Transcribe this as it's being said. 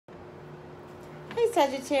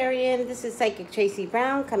Sagittarian. This is Psychic Tracey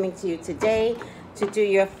Brown coming to you today to do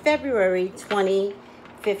your February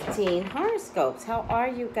 2015 horoscopes. How are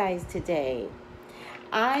you guys today?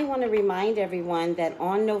 I want to remind everyone that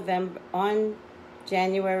on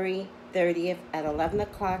January 30th at 11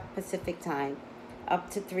 o'clock Pacific time, up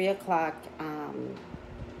to 3 o'clock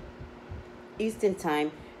Eastern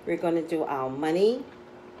time, we're going to do our money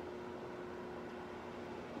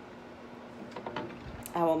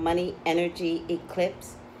energy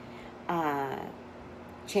eclipse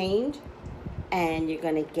change, and you're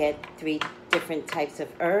going to get 3 different types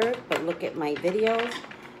of herb, but look at my videos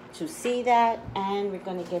to see that. And we're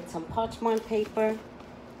going to get some parchment paper,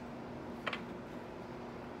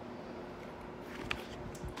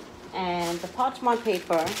 and the parchment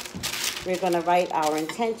paper, we're going to write our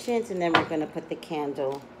intentions, and then we're going to put the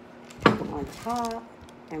candle on top,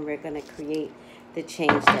 and we're going to create the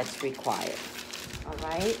change that's required. All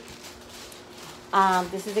right.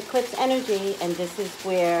 This is eclipse energy, and this is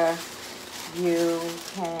where you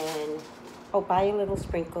can, buy a little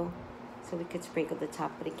sprinkle so we could sprinkle the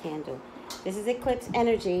top of the candle. This is eclipse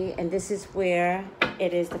energy, and this is where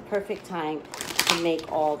it is the perfect time to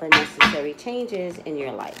make all the necessary changes in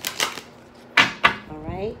your life. All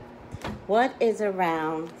right. What is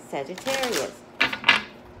around Sagittarius?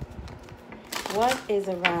 What is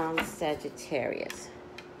around Sagittarius?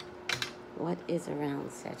 What is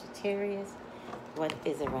around Sagittarius? What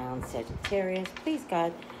is around Sagittarius? Please,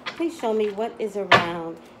 God, please show me what is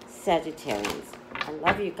around Sagittarians. I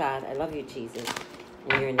love you, God. I love you, Jesus.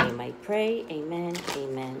 In your name I pray. Amen,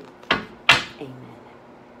 amen, amen.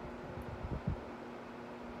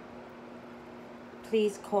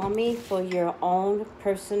 Please call me for your own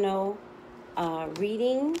personal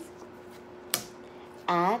readings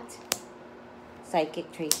at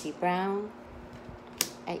Psychic Tracey Brown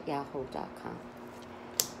at yahoo.com.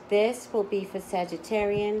 This will be for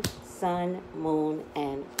Sagittarian, Sun, Moon,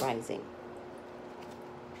 and Rising.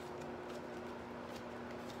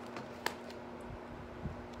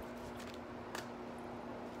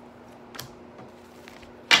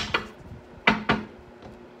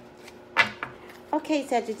 Okay,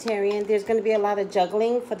 Sagittarian, there's going to be a lot of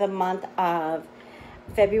juggling for the month of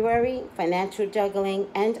February, financial juggling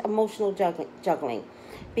and emotional juggling.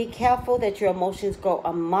 Be careful that your emotions go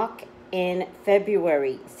amok in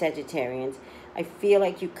February, Sagittarians. I feel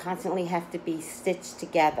like you constantly have to be stitched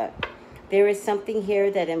together. There is something here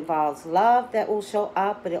that involves love that will show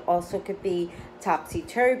up, but it also could be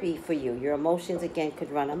topsy-turvy for you. Your emotions, again,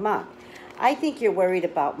 could run amok. I think you're worried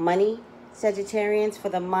about money, Sagittarians, for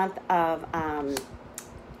the month of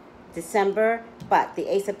December, but the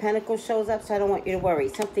Ace of Pentacles shows up, so I don't want you to worry.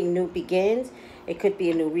 Something new begins. It could be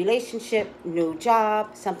a new relationship, new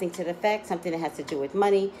job, something to the effect, something that has to do with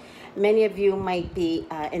money. Many of you might be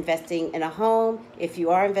investing in a home. If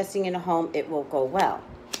you are investing in a home, it will go well.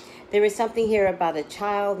 There is something here about a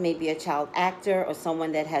child, maybe a child actor or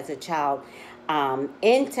someone that has a child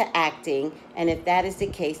into acting. And if that is the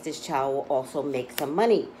case, this child will also make some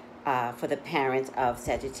money for the parents of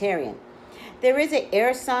Sagittarian. There is an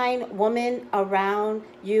air sign woman around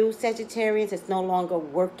you, Sagittarians. It's no longer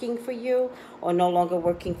working for you or no longer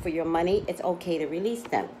working for your money. It's okay to release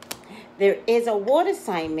them. There is a water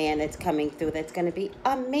sign man that's coming through that's going to be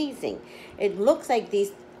amazing. It looks like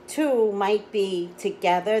these two might be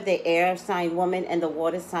together, the air sign woman and the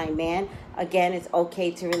water sign man. Again, it's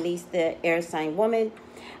okay to release the air sign woman.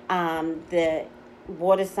 The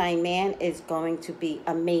water sign man is going to be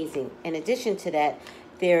amazing. In addition to that,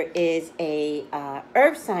 there is a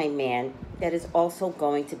earth sign man that is also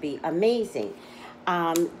going to be amazing.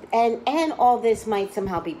 And all this might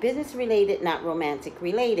somehow be business related, not romantic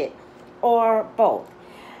related, or both.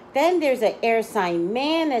 Then there's an air sign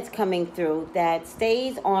man that's coming through that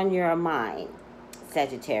stays on your mind,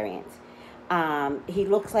 Sagittarians. He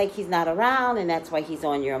looks like he's not around, and that's why he's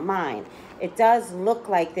on your mind. It does look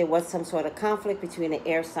like there was some sort of conflict between an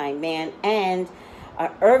air sign man and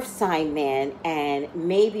an earth sign man, and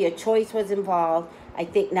maybe a choice was involved. I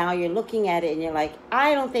think now you're looking at it and you're like,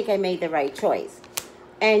 I don't think I made the right choice.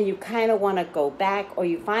 And you kind of want to go back, or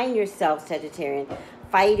you find yourself, Sagittarian,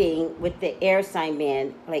 fighting with the air sign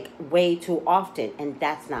man like way too often, and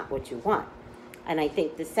that's not what you want. And I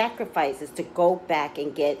think the sacrifice is to go back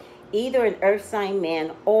and get either an earth sign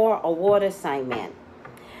man or a water sign man.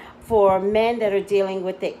 For men that are dealing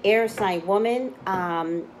with the air sign woman,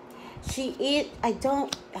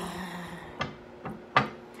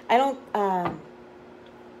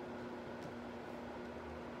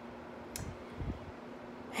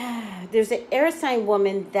 there's an air sign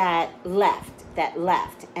woman that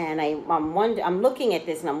left, and I'm looking at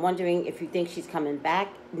this and I'm wondering if you think she's coming back.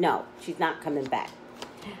 No, she's not coming back.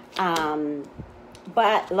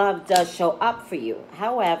 But love does show up for you.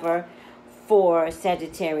 However, for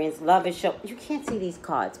Sagittarians, love is you can't see these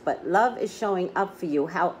cards, but love is showing up for you.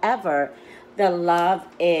 However, the love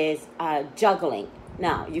is juggling.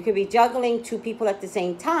 Now, you could be juggling two people at the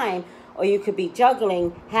same time, or you could be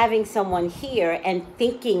juggling having someone here and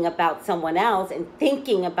thinking about someone else and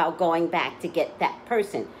thinking about going back to get that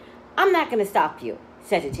person. I'm not going to stop you,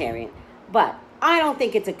 Sagittarian, but I don't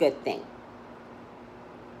think it's a good thing.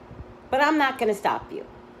 But I'm not going to stop you.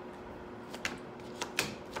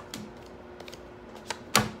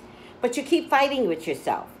 But you keep fighting with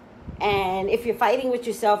yourself. And if you're fighting with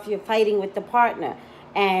yourself, you're fighting with the partner.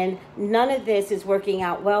 And none of this is working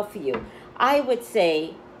out well for you. I would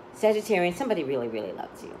say, Sagittarian, somebody really, really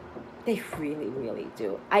loves you. They really, really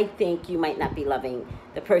do. I think you might not be loving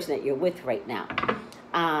the person that you're with right now.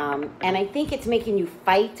 And I think it's making you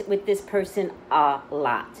fight with this person a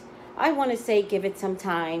lot. I want to say give it some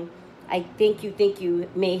time. I think you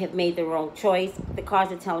may have made the wrong choice. The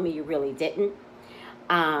cards are telling me you really didn't.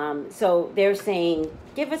 So they're saying,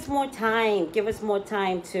 give us more time. Give us more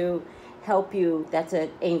time to help you. That's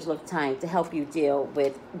an angel of time, to help you deal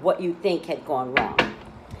with what you think had gone wrong.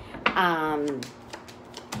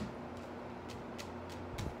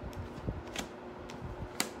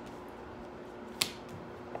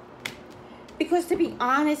 Because to be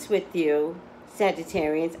honest with you,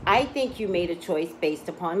 Sagittarians, I think you made a choice based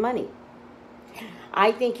upon money.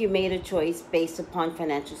 I think you made a choice based upon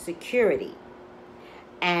financial security.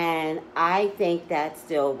 And I think that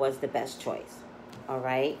still was the best choice. All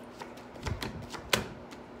right?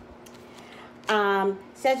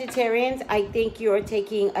 Sagittarians, I think you're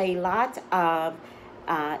taking a lot of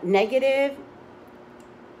negative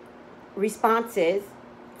responses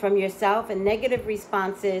from yourself and negative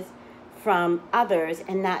responses from others,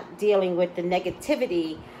 and not dealing with the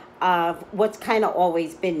negativity of what's kind of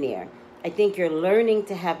always been there. I think you're learning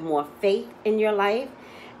to have more faith in your life.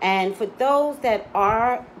 And for those that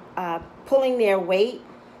are pulling their weight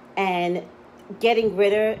and getting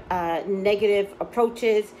rid of negative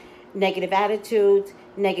approaches, negative attitudes,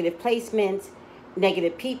 negative placements,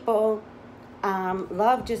 negative people,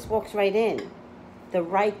 love just walks right in. The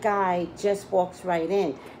right guy just walks right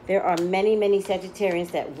in. There are many, many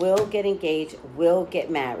Sagittarians that will get engaged, will get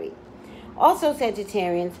married. Also,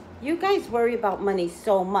 Sagittarians, you guys worry about money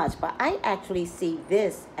so much, but I actually see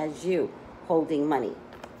this as you holding money,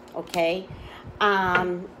 okay?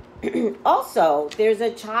 Also, there's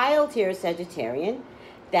a child here, Sagittarian,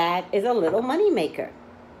 that is a little money maker.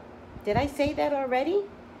 Did I say that already?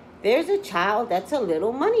 There's a child that's a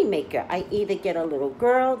little money maker. I either get a little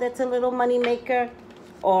girl that's a little money maker,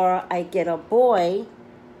 or I get a boy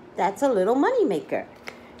that's a little money maker.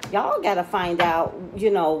 Y'all got to find out,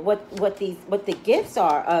 you know, what the gifts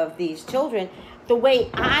are of these children. The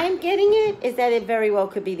way I'm getting it is that it very well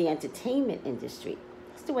could be the entertainment industry.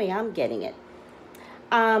 That's the way I'm getting it.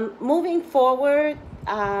 Moving forward,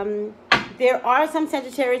 there are some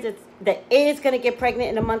Sagittarius that is going to get pregnant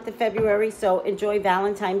in the month of February, so enjoy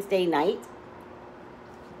Valentine's Day night.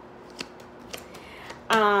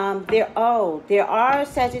 There are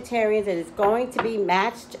Sagittarians that is going to be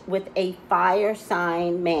matched with a fire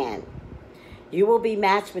sign man. You will be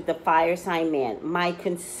matched with the fire sign man. My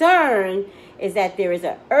concern is that there is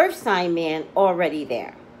an earth sign man already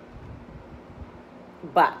there.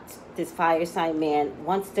 But this fire sign man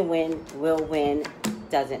wants to win, will win,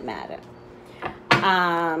 doesn't matter.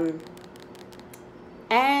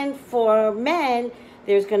 And for men,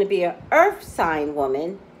 there's going to be an earth sign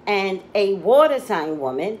woman and a water sign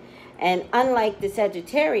woman. And unlike the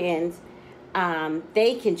Sagittarians,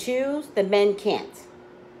 they can choose, the men can't.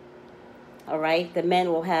 All right? The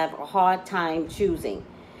men will have a hard time choosing.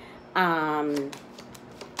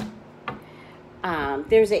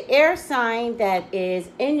 There's an air sign that is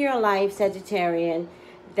in your life, Sagittarian,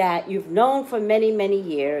 that you've known for many, many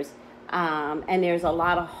years. And there's a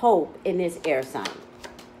lot of hope in this air sign.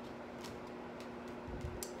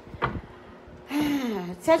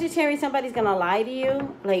 Sagittarius, somebody's going to lie to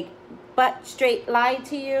you, like butt straight lie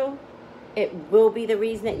to you. It will be the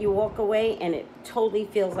reason that you walk away, and it totally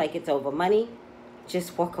feels like it's over money.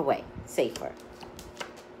 Just walk away. Safer.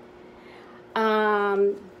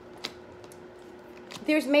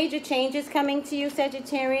 There's major changes coming to you,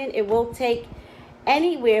 Sagittarian. It will take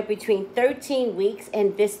anywhere between 13 weeks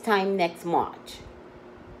and this time next March.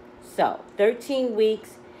 So, 13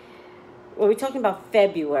 weeks. Well, we're talking about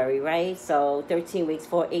February, right? So, 13 weeks,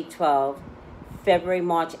 4, 8, 12. February,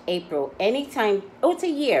 March, April. Anytime, it's a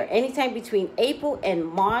year. Anytime between April and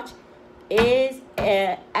March is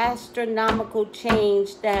an astronomical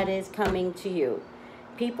change that is coming to you.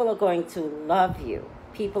 People are going to love you.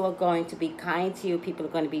 People are going to be kind to you. People are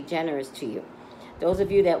going to be generous to you. Those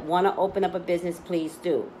of you that want to open up a business, please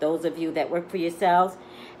do. Those of you that work for yourselves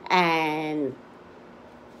and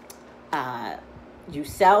you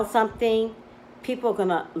sell something, people are going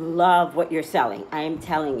to love what you're selling. I am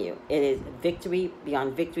telling you. It is victory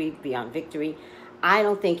beyond victory beyond victory. I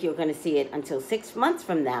don't think you're going to see it until 6 months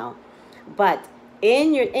from now. But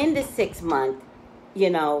in the 6 month,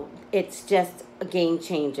 you know, it's just a game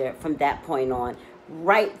changer from that point on.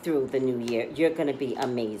 Right through the new year, you're going to be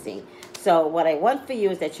amazing. So what I want for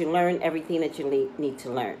you is that you learn everything that you need to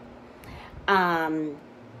learn.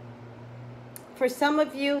 For some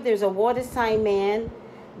of you, there's a water sign man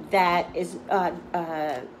that is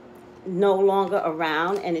no longer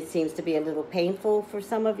around, and it seems to be a little painful for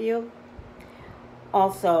some of you.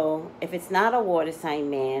 Also, if it's not a water sign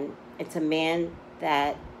man, it's a man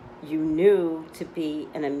that you knew to be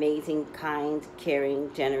an amazing, kind,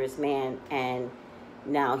 caring, generous man, and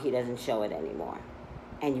now he doesn't show it anymore.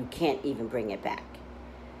 And you can't even bring it back.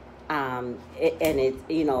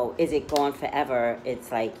 You know, is it gone forever?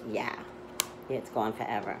 It's like, yeah, it's gone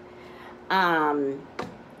forever.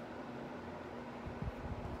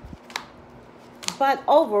 But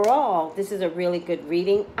overall, this is a really good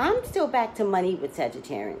reading. I'm still back to money with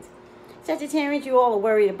Sagittarians. Sagittarians, you all are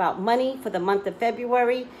worried about money for the month of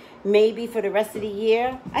February, maybe for the rest of the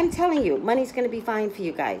year. I'm telling you, money's going to be fine for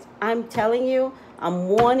you guys. I'm telling you, I'm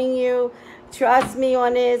warning you. Trust me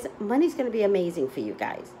on this. Money's going to be amazing for you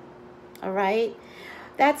guys. All right?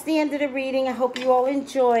 That's the end of the reading. I hope you all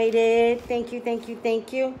enjoyed it. Thank you, thank you,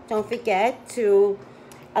 thank you. Don't forget to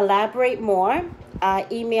elaborate more.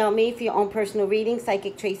 Email me for your own personal reading,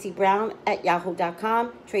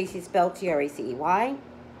 psychictracybrown@yahoo.com. Tracey spelled Tracey.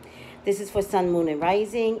 This is for Sun, Moon, and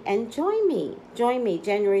Rising. And join me. Join me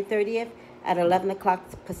January 30th at 11 o'clock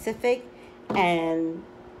Pacific and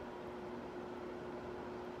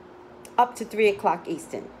up to 3 o'clock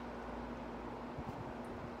Eastern.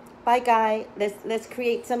 Bye, guys. Let's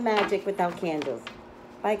create some magic without candles.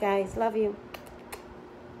 Bye, guys. Love you.